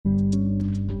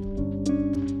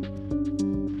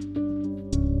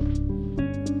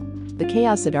The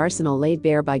chaos at Arsenal laid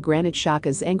bare by Granit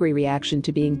Xhaka's angry reaction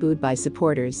to being booed by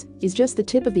supporters is just the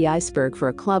tip of the iceberg for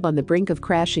a club on the brink of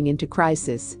crashing into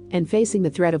crisis and facing the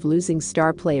threat of losing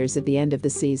star players at the end of the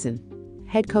season.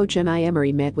 Head coach Unai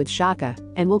Emery met with Xhaka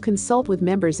and will consult with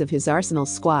members of his Arsenal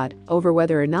squad over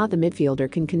whether or not the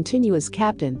midfielder can continue as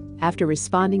captain after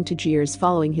responding to jeers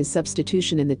following his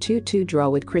substitution in the 2-2 draw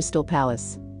with Crystal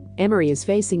Palace. Emery is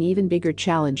facing even bigger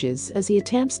challenges as he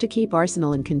attempts to keep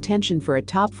Arsenal in contention for a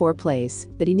top 4 place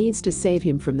that he needs to save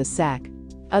him from the sack.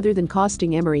 Other than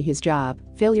costing Emery his job,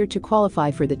 failure to qualify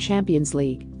for the Champions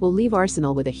League will leave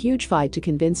Arsenal with a huge fight to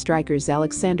convince strikers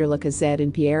Alexander Lacazette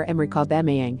and Pierre-Emerick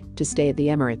Aubameyang to stay at the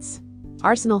Emirates.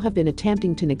 Arsenal have been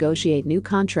attempting to negotiate new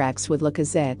contracts with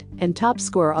Lacazette and top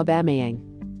scorer Aubameyang.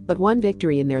 But one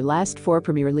victory in their last 4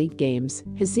 Premier League games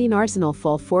has seen Arsenal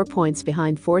fall 4 points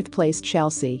behind 4th-placed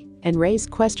Chelsea and raise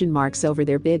question marks over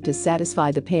their bid to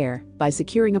satisfy the pair by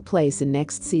securing a place in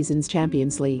next season's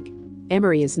Champions League.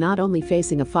 Emery is not only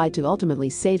facing a fight to ultimately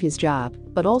save his job,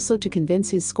 but also to convince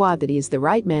his squad that he is the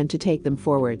right man to take them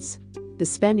forwards. The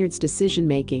Spaniard's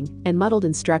decision-making and muddled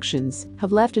instructions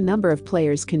have left a number of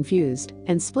players confused,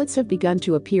 and splits have begun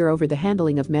to appear over the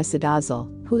handling of Mesut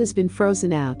Ozil, who has been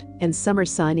frozen out, and summer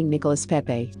signing Nicolas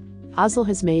Pepe. Ozil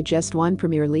has made just 1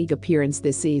 Premier League appearance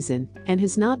this season and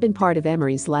has not been part of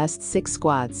Emery's last 6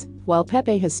 squads, while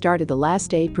Pepe has started the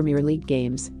last 8 Premier League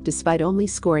games, despite only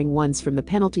scoring once from the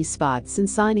penalty spot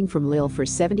since signing from Lille for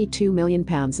 £72 million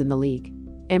in the league.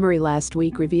 Emery last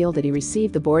week revealed that he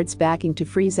received the board's backing to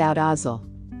freeze out Ozil.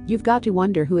 You've got to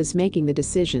wonder who is making the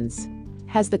decisions.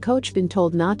 Has the coach been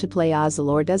told not to play Ozil,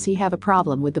 or does he have a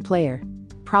problem with the player?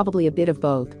 Probably a bit of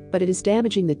both, but it is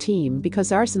damaging the team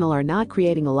because Arsenal are not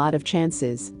creating a lot of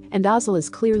chances, and Ozil is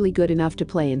clearly good enough to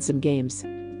play in some games.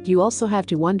 You also have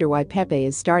to wonder why Pepe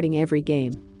is starting every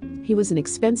game. He was an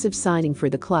expensive signing for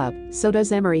the club, so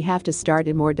does Emery have to start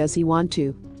him, or does he want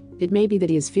to? It may be that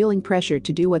he is feeling pressure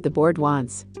to do what the board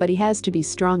wants, but he has to be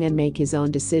strong and make his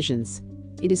own decisions.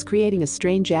 It is creating a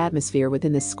strange atmosphere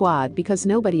within the squad because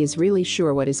nobody is really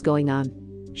sure what is going on.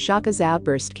 Xhaka's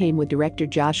outburst came with director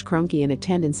Josh Kroenke in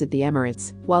attendance at the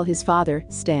Emirates, while his father,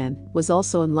 Stan, was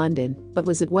also in London, but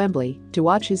was at Wembley to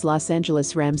watch his Los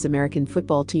Angeles Rams American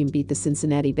football team beat the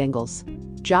Cincinnati Bengals.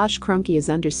 Josh Kroenke is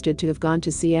understood to have gone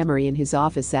to see Emery in his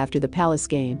office after the Palace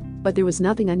game, but there was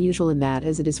nothing unusual in that,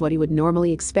 as it is what he would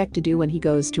normally expect to do when he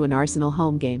goes to an Arsenal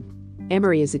home game.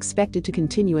 Emery is expected to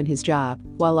continue in his job,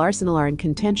 while Arsenal are in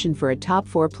contention for a top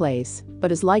 4 place,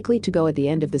 but is likely to go at the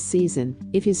end of the season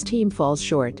if his team falls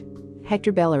short.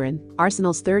 Hector Bellerin,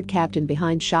 Arsenal's 3rd captain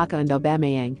behind Xhaka and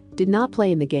Aubameyang, did not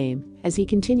play in the game, as he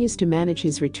continues to manage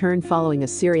his return following a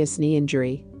serious knee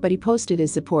injury, but he posted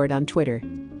his support on Twitter.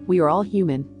 We are all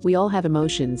human, we all have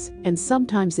emotions, and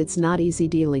sometimes it's not easy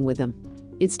dealing with them.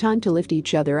 It's time to lift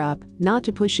each other up, not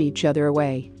to push each other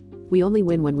away. We only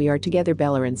win when we are together,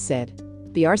 Bellerin said.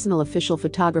 The Arsenal official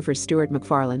photographer Stuart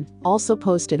McFarlane also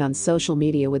posted on social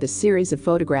media with a series of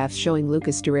photographs showing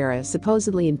Lucas Torreira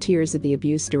supposedly in tears at the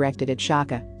abuse directed at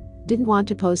Xhaka. Didn't want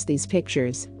to post these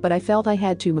pictures, but I felt I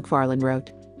had to, McFarlane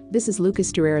wrote. This is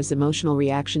Lucas Torreira's emotional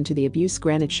reaction to the abuse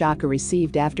Granit Xhaka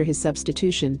received after his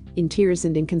substitution, in tears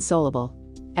and inconsolable.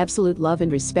 Absolute love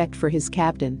and respect for his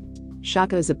captain.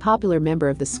 Xhaka is a popular member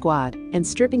of the squad, and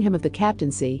stripping him of the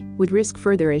captaincy would risk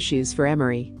further issues for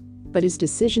Emery. But his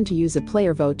decision to use a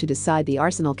player vote to decide the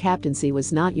Arsenal captaincy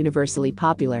was not universally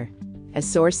popular. As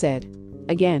source said,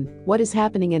 again, what is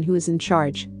happening and who is in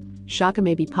charge? Xhaka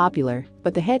may be popular,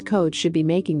 but the head coach should be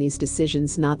making these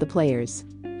decisions, not the players.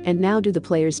 And now, do the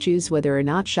players choose whether or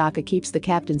not Xhaka keeps the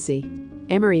captaincy?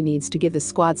 Emery needs to give the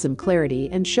squad some clarity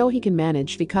and show he can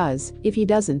manage, because, if he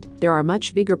doesn't, there are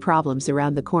much bigger problems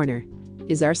around the corner.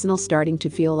 Is Arsenal starting to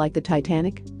feel like the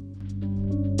Titanic?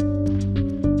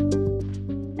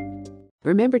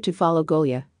 Remember to follow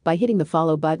Golia by hitting the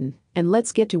follow button, and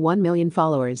let's get to 1 million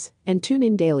followers, and tune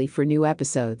in daily for new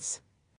episodes.